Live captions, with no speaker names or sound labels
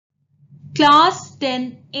Class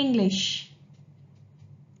 10 English.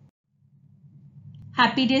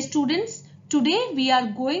 Happy day students. Today we are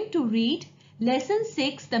going to read Lesson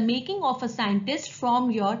 6 The Making of a Scientist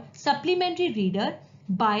from your supplementary reader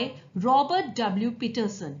by Robert W.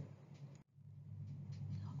 Peterson.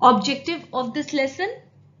 Objective of this lesson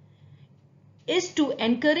is to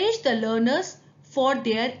encourage the learners for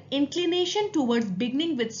their inclination towards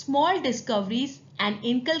beginning with small discoveries and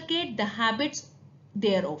inculcate the habits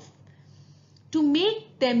thereof. To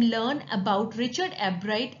make them learn about Richard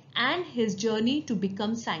Arkwright and his journey to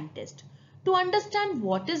become scientist, to understand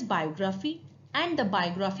what is biography and the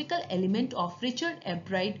biographical element of Richard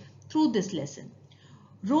Arkwright through this lesson.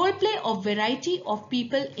 Role play of variety of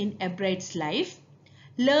people in Arkwright's life.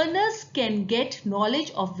 Learners can get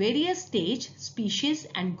knowledge of various stage, species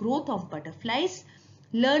and growth of butterflies.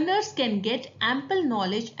 Learners can get ample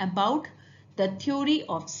knowledge about the theory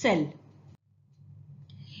of cell.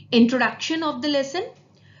 Introduction of the lesson.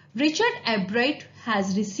 Richard Arkwright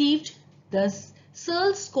has received the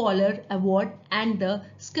Searle Scholar Award and the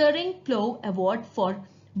Skirring Plough Award for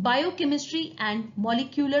biochemistry and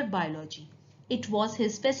molecular biology. It was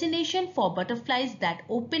his fascination for butterflies that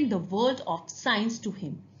opened the world of science to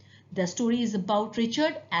him. The story is about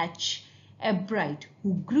Richard H. Arkwright,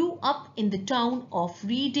 who grew up in the town of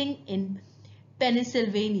Reading in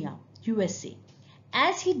Pennsylvania, USA.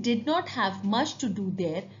 As he did not have much to do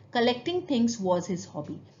there, collecting things was his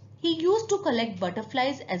hobby. He used to collect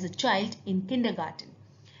butterflies as a child in kindergarten.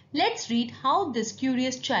 Let's read how this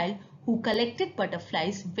curious child who collected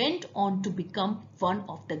butterflies went on to become one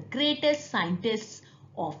of the greatest scientists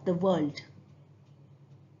of the world.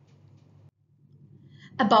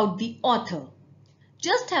 About the author.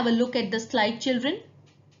 Just have a look at the slide, children.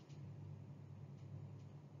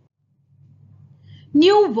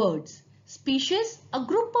 New words. Species, a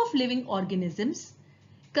group of living organisms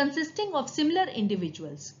consisting of similar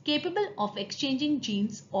individuals capable of exchanging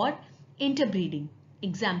genes or interbreeding.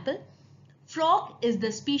 Example, frog is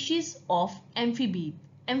the species of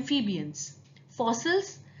amphibians.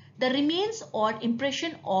 Fossils, the remains or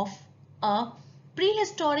impression of a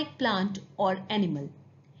prehistoric plant or animal,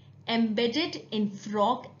 embedded in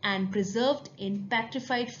frog and preserved in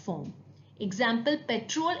petrified form. Example,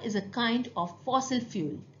 petrol is a kind of fossil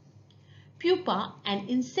fuel. Pupa, an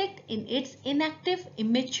insect in its inactive,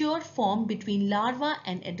 immature form between larva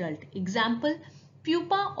and adult. Example,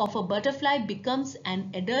 pupa of a butterfly becomes an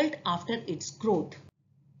adult after its growth.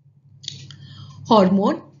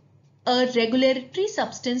 Hormone, a regulatory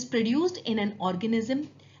substance produced in an organism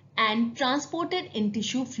and transported in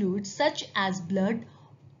tissue fluids such as blood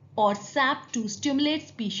or sap to stimulate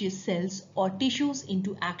species cells or tissues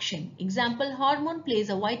into action. Example, hormone plays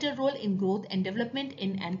a vital role in growth and development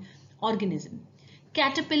in an organism.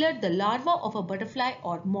 Caterpillar, the larva of a butterfly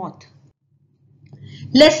or moth.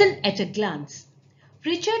 Lesson at a glance.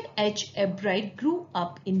 Richard H. Arkwright grew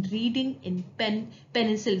up in Reading in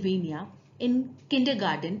Pennsylvania. In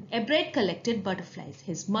kindergarten, Arkwright collected butterflies.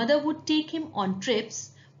 His mother would take him on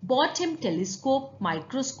trips, bought him telescope,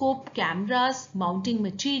 microscope, cameras, mounting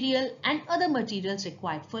material and other materials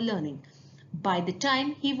required for learning. By the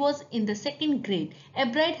time he was in the second grade,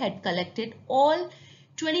 Arkwright had collected all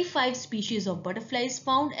 25 species of butterflies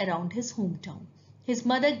found around his hometown. His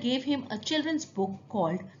mother gave him a children's book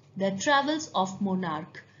called The Travels of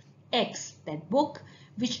Monarch X. That book,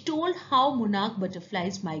 which told how monarch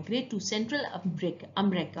butterflies migrate to Central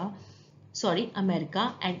America,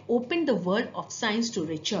 and opened the world of science to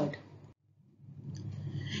Richard.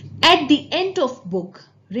 At the end of book,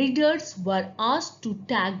 readers were asked to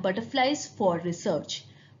tag butterflies for research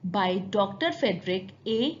by Dr. Frederick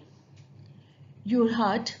A.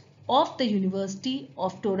 Urquhart of the University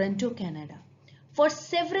of Toronto, Canada. For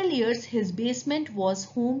several years, his basement was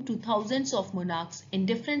home to thousands of monarchs in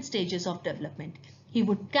different stages of development. He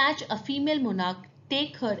would catch a female monarch,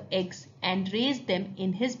 take her eggs and raise them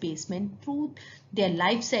in his basement through their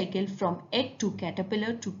life cycle from egg to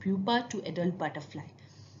caterpillar to pupa to adult butterfly.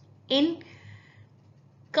 In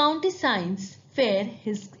County Science Fair,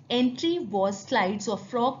 his entry was slides of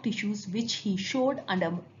frog tissues which he showed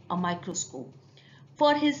under a microscope.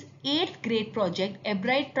 For his 8th grade project,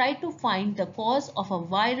 Arkwright tried to find the cause of a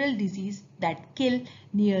viral disease that killed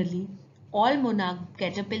nearly all monarch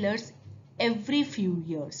caterpillars every few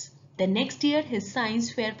years. The next year, his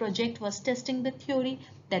science fair project was testing the theory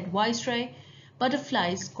that viceroy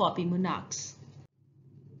butterflies copy monarchs.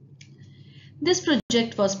 This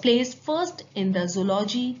project was placed first in the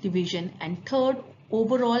zoology division and third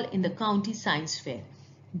overall in the county science fair.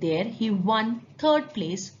 There, he won third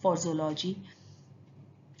place for zoology.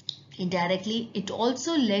 Indirectly, it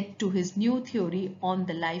also led to his new theory on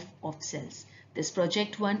the life of cells. This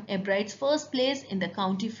project won Ebright's first place in the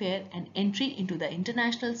county fair and entry into the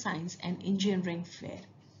International Science and Engineering Fair.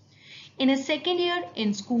 In his second year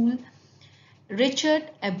in school, Richard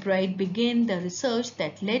Ebright began the research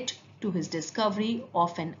that led to his discovery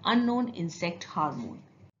of an unknown insect hormone.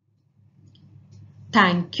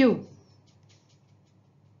 Thank you.